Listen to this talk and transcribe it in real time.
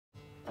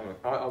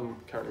I'm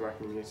currently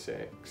working in year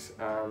 6,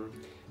 and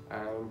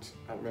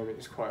at the moment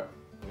it's quite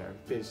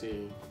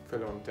busy,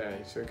 full-on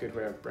day. So a good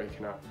way of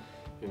breaking up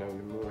the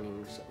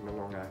mornings and the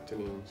long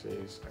afternoons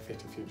is a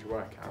Fitter Future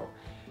workout.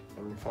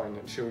 And we find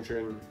that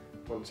children,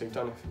 once they've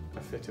done a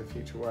Fitter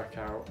Future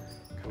workout,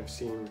 kind of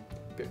seem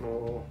a bit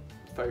more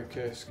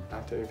focused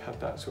after they've had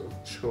that sort of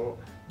short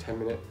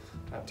 10-minute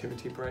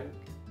activity break.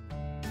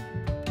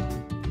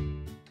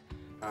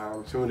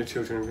 So all the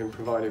children have been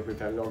provided with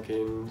their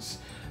logins,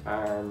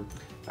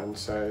 and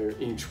so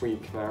each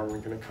week now we're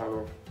going to kind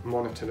of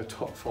monitor the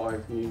top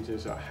 5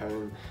 users at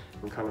home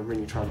and kind of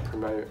really try and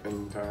promote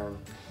and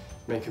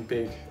make a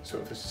big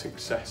sort of a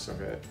success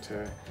of it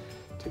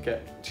to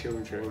get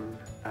children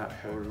at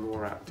home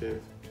more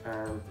active.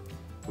 And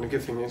the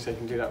good thing is they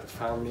can do that with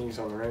families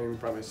on their own,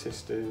 brothers,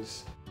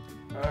 sisters.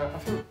 I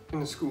think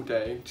in the school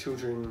day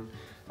children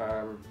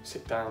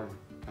sit down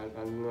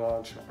a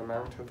large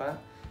amount of that.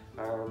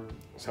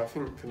 So I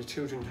think for the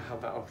children to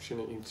have that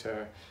opportunity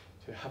to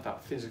have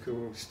that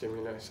physical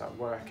stimulus, that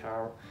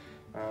workout,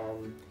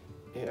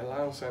 it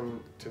allows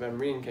them to then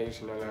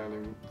re-engage in their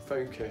learning,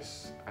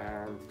 focus,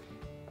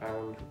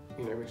 and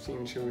we've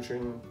seen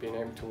children being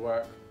able to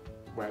work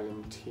well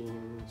in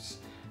teams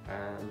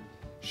and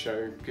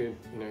show good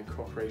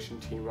cooperation,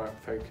 teamwork,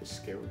 focus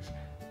skills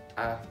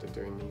after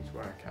doing these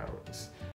workouts.